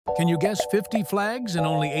Can you guess 50 flags in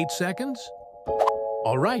only 8 seconds?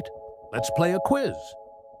 All right, let's play a quiz.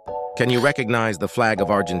 Can you recognize the flag of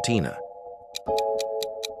Argentina?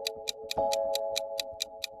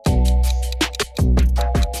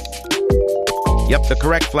 Yep, the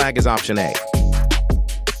correct flag is option A.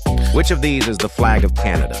 Which of these is the flag of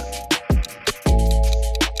Canada?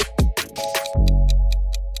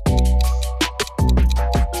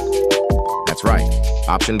 That's right.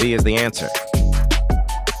 Option B is the answer.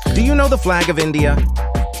 Do you know the flag of India?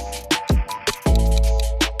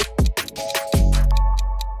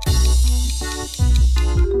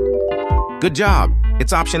 Good job.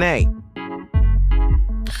 It's option A.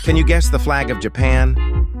 Can you guess the flag of Japan?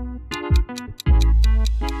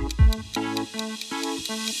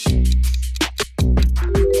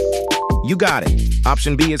 You got it.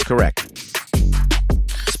 Option B is correct.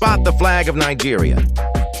 Spot the flag of Nigeria.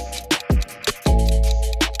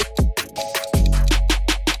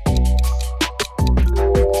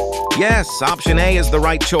 Yes, option A is the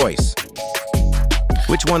right choice.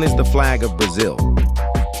 Which one is the flag of Brazil?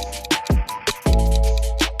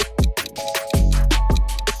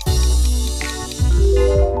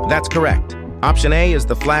 That's correct. Option A is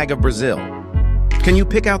the flag of Brazil. Can you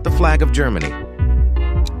pick out the flag of Germany?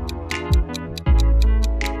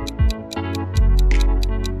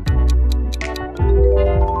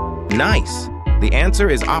 Nice. The answer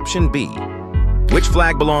is option B. Which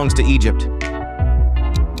flag belongs to Egypt?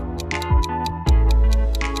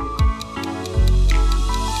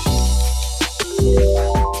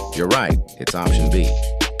 You're right. It's option B.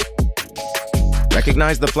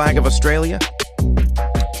 Recognize the flag of Australia?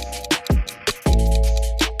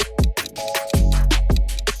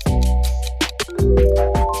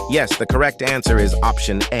 Yes, the correct answer is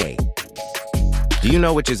option A. Do you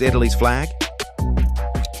know which is Italy's flag?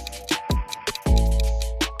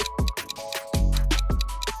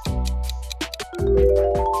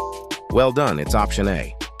 Well done, it's option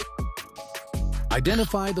A.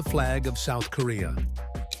 Identify the flag of South Korea.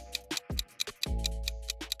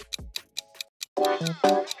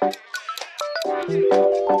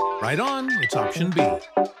 Right on, it's option B.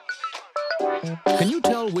 Can you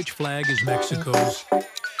tell which flag is Mexico's?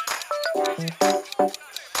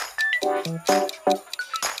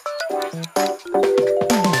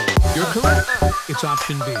 You're correct. It's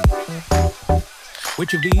option B.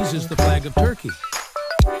 Which of these is the flag of Turkey?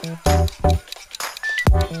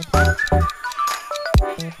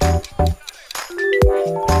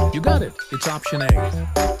 You got it. It's option A.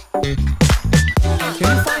 Can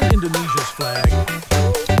you find Indonesia's flag?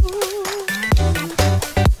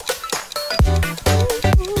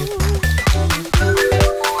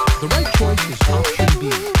 The right choice is option B.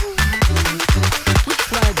 Which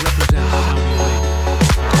flag represents Saudi Arabia?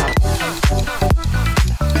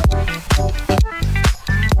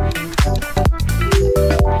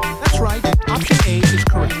 That's right. Option A is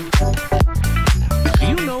correct. Do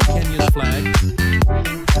you know Kenya's flag?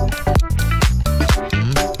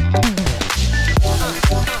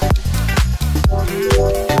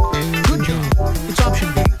 Good job. It's option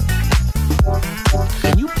B.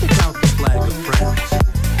 Can you pick out the flag of France?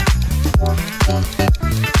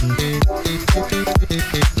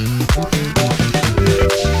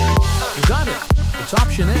 You got it. It's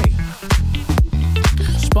option A.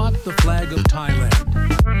 Spot the flag of Thailand.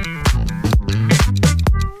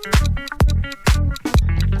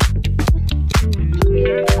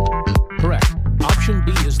 Correct. Option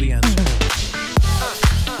B is the answer.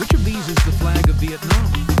 Which of these is the flag of Vietnam?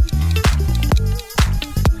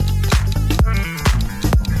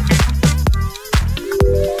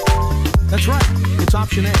 That's right. It's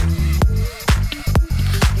option A.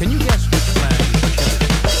 Can you guess which flag is Chile?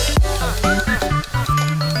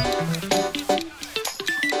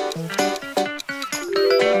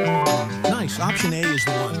 Nice. Option A is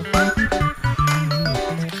the one.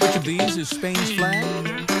 Which of these is Spain's flag?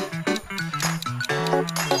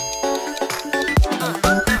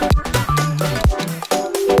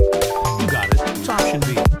 You got it. It's option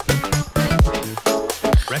B.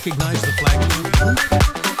 Recognize the flag of Sweden?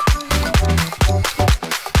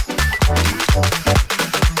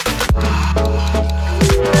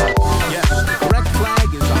 Yes, the correct flag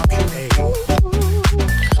is option A.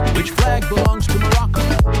 Which flag belongs to Morocco?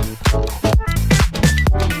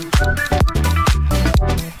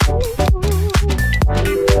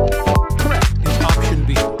 Correct, it's option B.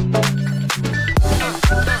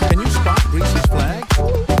 Can you spot Greece's flag?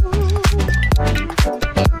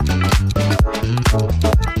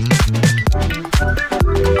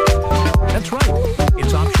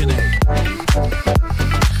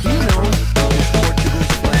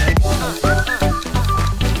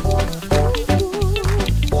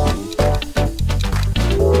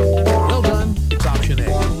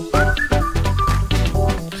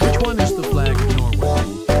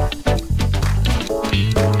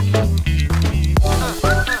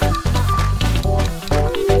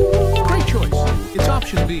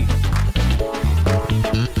 option B.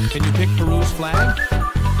 Can you pick Peru's flag?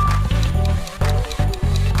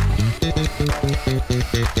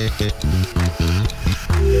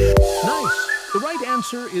 Nice. The right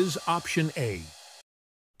answer is option A.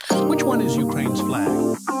 Which one is Ukraine's flag?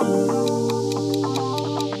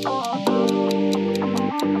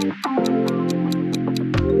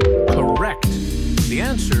 Correct. The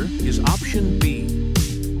answer is option B.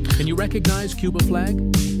 Can you recognize Cuba flag?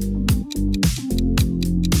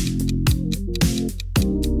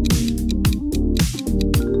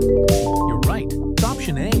 You're right. It's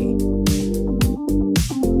option A.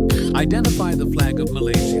 Identify the flag of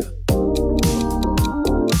Malaysia.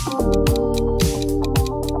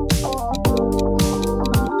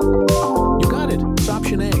 You got it. It's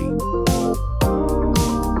option A.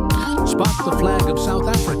 Spot the flag of South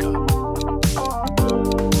Africa.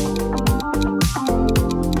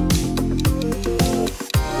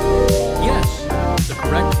 Yes, the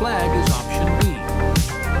correct flag is option B.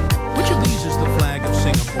 Which of these is the flag of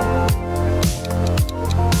Singapore?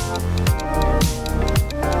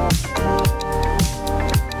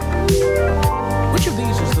 Which of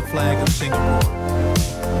these is the flag of Singapore?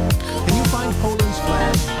 Can you find Poland's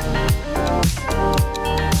flag?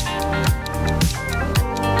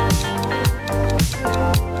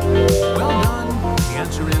 Well done. The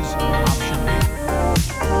answer is option B.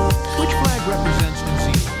 Which flag represents New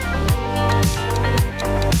Zealand?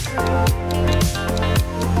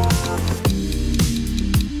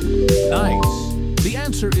 Nice. The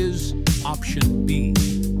answer is option B.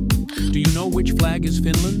 Do you know which flag is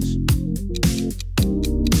Finland's?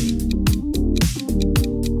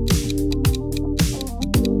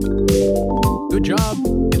 Good job.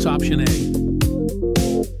 It's option A.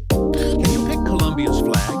 Can you pick Colombia's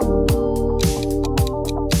flag?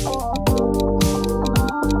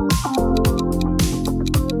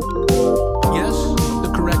 Yes, the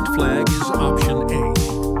correct flag is option A.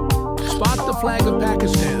 Spot the flag of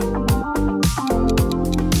Pakistan.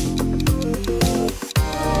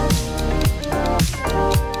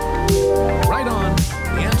 Right on.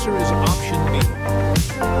 The answer is option B.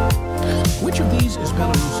 Which of these is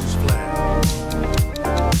Belarus's flag?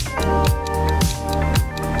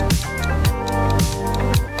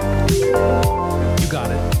 You got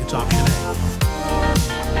it. It's option A.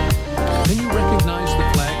 Can you recognize the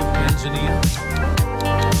flag of Tanzania?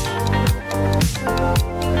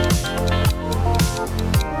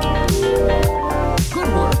 Good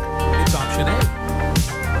work. It's option A.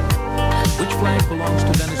 Which flag belongs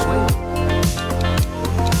to Venezuela?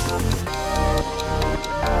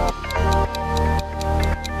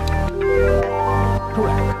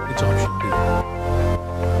 Correct. It's option B.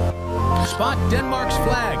 Spot Denmark's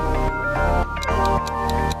flag.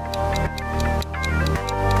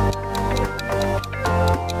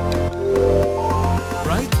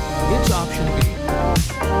 Right? It's option B.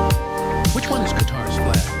 Which one is Qatar's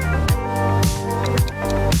flag?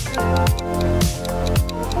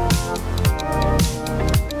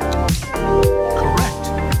 Correct.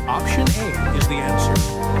 Option A is the answer.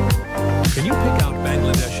 Can you pick out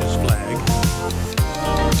Bangladesh's flag?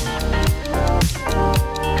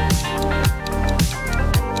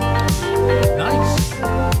 Nice.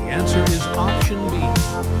 The answer is option B.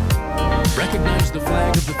 Recognize the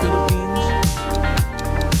flag of the Philippines?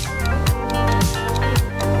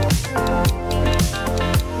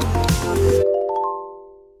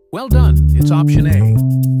 Well done. It's option A.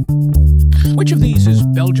 Which of these is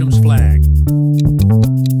Belgium's flag?